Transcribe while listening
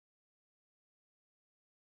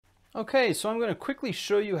Okay, so I'm going to quickly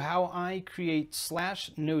show you how I create slash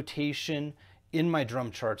notation in my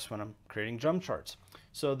drum charts when I'm creating drum charts.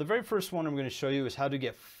 So the very first one I'm going to show you is how to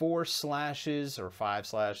get 4 slashes or 5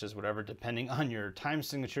 slashes, whatever, depending on your time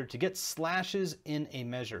signature, to get slashes in a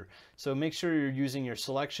measure. So make sure you're using your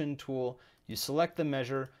selection tool. You select the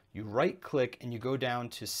measure, you right click, and you go down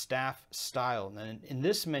to staff style. And then in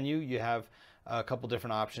this menu, you have a couple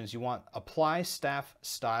different options. You want apply staff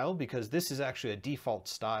style because this is actually a default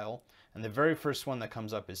style, and the very first one that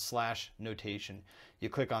comes up is slash notation. You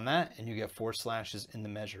click on that and you get 4 slashes in the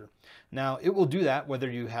measure. Now it will do that whether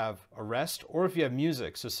you have a rest or if you have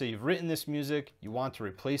music. So say you've written this music, you want to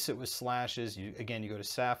replace it with slashes, again you go to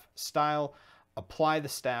staff style, apply the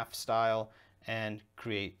staff style, and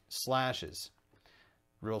create slashes.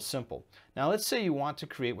 Real simple. Now let's say you want to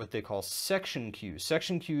create what they call section cues.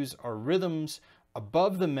 Section cues are rhythms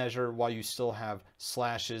above the measure while you still have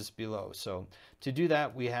slashes below. So to do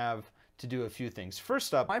that, we have to do a few things.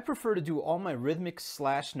 First up, I prefer to do all my rhythmic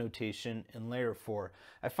slash notation in layer 4.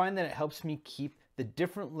 I find that it helps me keep the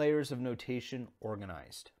different layers of notation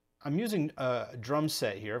organized. I'm using a drum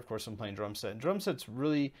set here. Of course, I'm playing drum set. And drum set's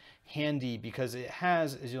really handy because it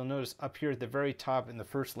has, as you'll notice up here at the very top in the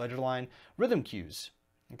first ledger line, rhythm cues.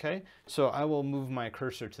 Okay, so I will move my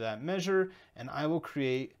cursor to that measure and I will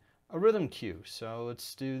create a rhythm cue. So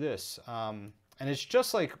let's do this. And it's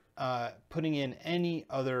just like putting in any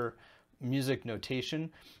other music notation.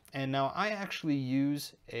 And now I actually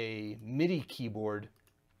use a MIDI keyboard,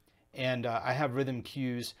 and I have rhythm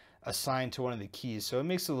cues assigned to one of the keys. So it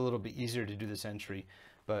makes it a little bit easier to do this entry.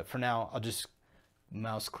 But for now, I'll just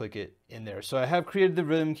mouse click it in there. So I have created the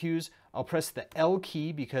rhythm cues. I'll press the L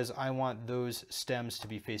key because I want those stems to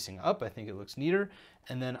be facing up. I think it looks neater.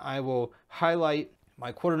 And then I will highlight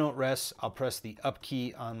my quarter note rests. I'll press the up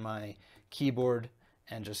key on my keyboard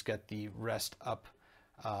and just get the rest up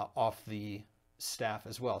off the staff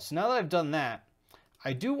as well. So now that I've done that,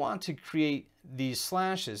 I do want to create these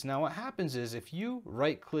slashes. Now what happens is if you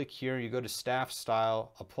right click here, you go to staff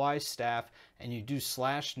style, apply staff, and you do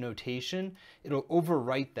slash notation, it'll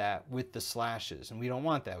overwrite that with the slashes. And we don't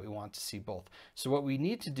want that, we want to see both. So what we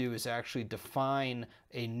need to do is actually define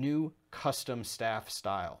a new custom staff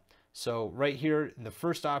style. So right here, the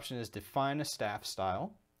first option is define a staff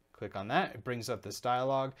style. Click on that, it brings up this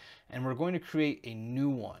dialog, and we're going to create a new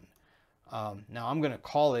one. Now I'm going to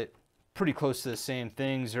call it pretty close to the same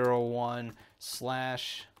thing, 01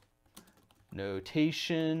 slash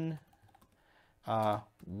notation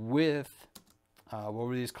with, what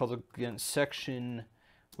were these called again? Section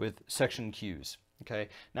with section cues. Okay,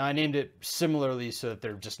 now I named it similarly so that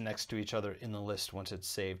they're just next to each other in the list once it's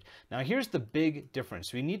saved. Now here's the big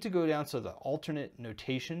difference. We need to go down to the alternate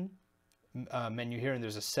notation menu here, and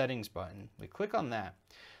there's a settings button. We click on that.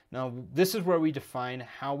 Now this is where we define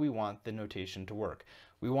how we want the notation to work.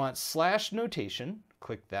 We want slash notation,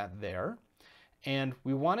 click that there, and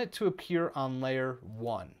we want it to appear on layer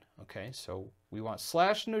 1. Okay, so we want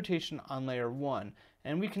slash notation on layer 1,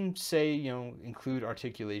 and we can say, include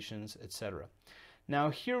articulations, etc.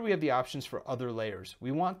 Now here we have the options for other layers.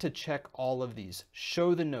 We want to check all of these.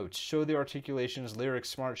 Show the notes, show the articulations, lyrics,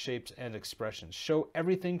 smart shapes, and expressions. Show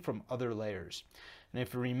everything from other layers. And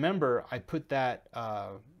if you remember, I put that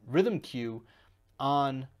rhythm cue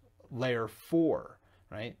on layer 4.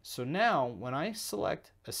 Right? So now when I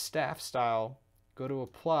select a staff style, go to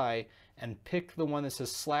apply, and pick the one that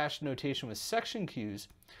says slash notation with section cues,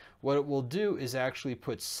 what it will do is actually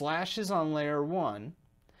put slashes on layer 1,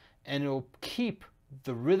 and it will keep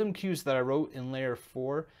the rhythm cues that I wrote in layer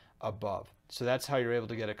 4 above. So that's how you're able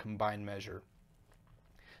to get a combined measure.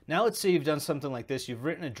 Now let's say you've done something like this. You've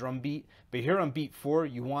written a drum beat, but here on beat 4,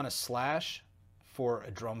 you want a slash for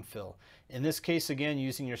a drum fill. In this case, again,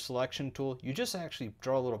 using your selection tool, you just actually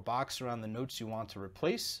draw a little box around the notes you want to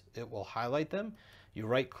replace. It will highlight them. You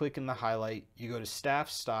right click in the highlight, you go to staff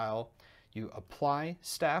style, you apply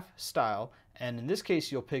staff style, and in this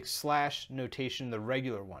case, you'll pick slash notation, the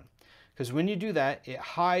regular one. Because when you do that, it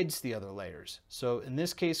hides the other layers. So in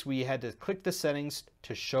this case, we had to click the settings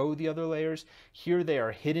to show the other layers. Here they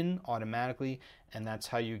are hidden automatically, and that's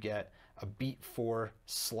how you get a beat 4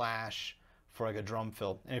 slash for like a drum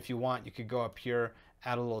fill. And if you want, you could go up here,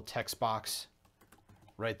 add a little text box,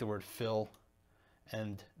 write the word fill,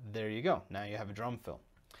 and there you go. Now you have a drum fill.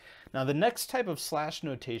 Now the next type of slash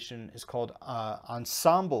notation is called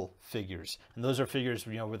ensemble figures, and those are figures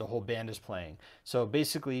where the whole band is playing. So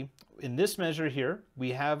basically in this measure here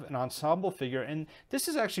we have an ensemble figure, and this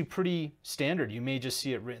is actually pretty standard. You may just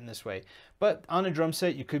see it written this way, but on a drum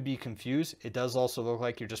set you could be confused. It does also look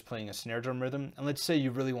like you're just playing a snare drum rhythm, and let's say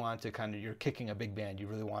you really wanted to you're kicking a big band, you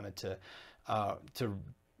really wanted to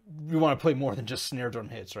we want to play more than just snare drum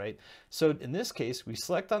hits, right? So in this case, we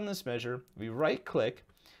select on this measure, we right click,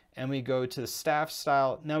 and we go to the staff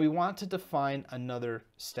style. Now we want to define another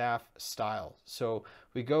staff style. So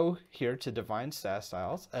we go here to define staff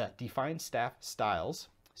styles,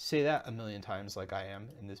 say that a million times like I am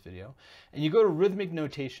in this video, and you go to rhythmic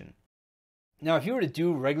notation. Now, if you were to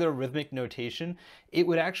do regular rhythmic notation, it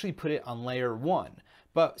would actually put it on layer 1.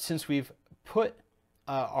 But since we've put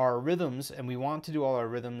our rhythms and we want to do all our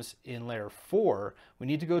rhythms in layer 4, we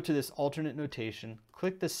need to go to this alternate notation,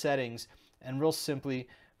 click the settings, and real simply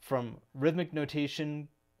from rhythmic notation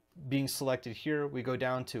being selected here, we go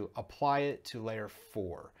down to apply it to layer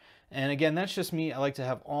 4. And again, that's just me. I like to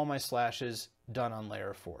have all my slashes done on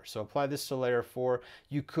layer 4. So apply this to layer 4.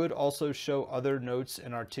 You could also show other notes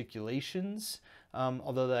and articulations,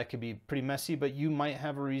 although that could be pretty messy, but you might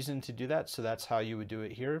have a reason to do that. So that's how you would do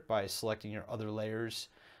it here, by selecting your other layers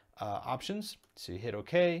options. So you hit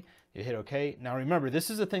OK, you hit OK. Now remember, this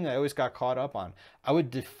is the thing that I always got caught up on. I would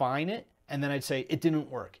define it, and then I'd say it didn't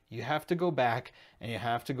work. You have to go back and you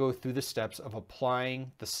have to go through the steps of applying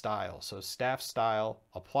the style. So staff style,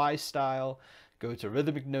 apply style, go to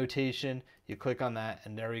rhythmic notation, you click on that,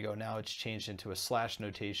 and there we go. Now it's changed into a slash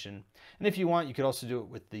notation. And if you want, you could also do it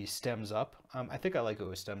with the stems up. I think I like it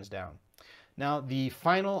with stems down. Now the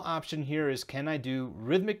final option here is, can I do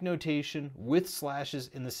rhythmic notation with slashes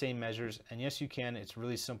in the same measures? And yes, you can. It's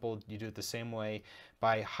really simple. You do it the same way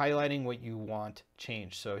by highlighting what you want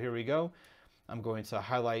changed. So here we go. I'm going to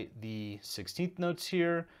highlight the 16th notes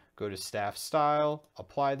here, go to staff style,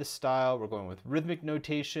 apply the style. We're going with rhythmic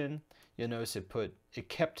notation. You'll notice it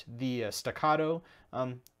kept the staccato.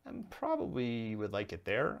 I probably would like it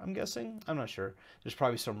there, I'm guessing. I'm not sure. There's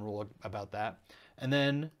probably some rule about that. And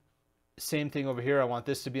then same thing over here. I want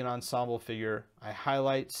this to be an ensemble figure. I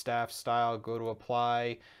highlight staff style, go to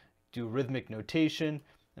apply, do rhythmic notation,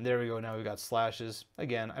 and there we go. Now we've got slashes.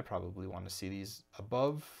 Again, I probably want to see these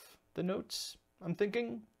above the notes, I'm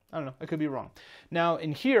thinking. I don't know, I could be wrong. Now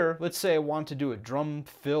in here, let's say I want to do a drum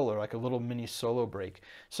fill or like a little mini solo break.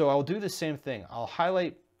 So I'll do the same thing. I'll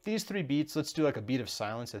highlight these 3 beats. Let's do like a beat of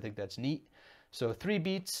silence. I think that's neat. So 3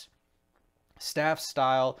 beats, staff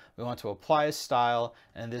style. We want to apply a style.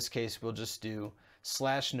 And in this case, we'll just do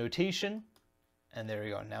slash notation. And there we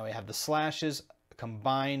go. Now we have the slashes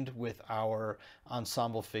combined with our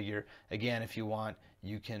ensemble figure. Again, if you want,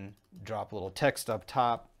 you can drop a little text up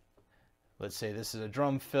top. Let's say this is a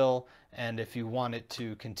drum fill, and if you want it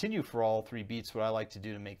to continue for all 3 beats, what I like to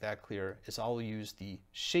do to make that clear is I'll use the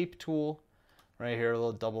shape tool right here, a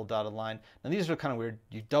little double dotted line. Now these are kind of weird.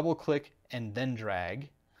 You double click and then drag.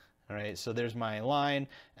 All right, so there's my line,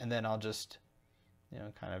 and then I'll just,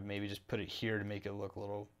 kind of maybe just put it here to make it look a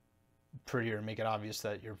little prettier, make it obvious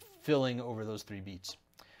that you're filling over those 3 beats.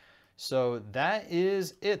 So that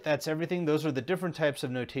is it. That's everything. Those are the different types of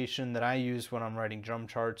notation that I use when I'm writing drum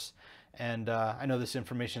charts. And I know this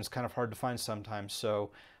information is kind of hard to find sometimes. So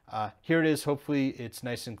here it is. Hopefully it's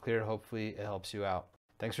nice and clear. Hopefully it helps you out.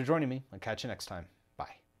 Thanks for joining me. I'll catch you next time.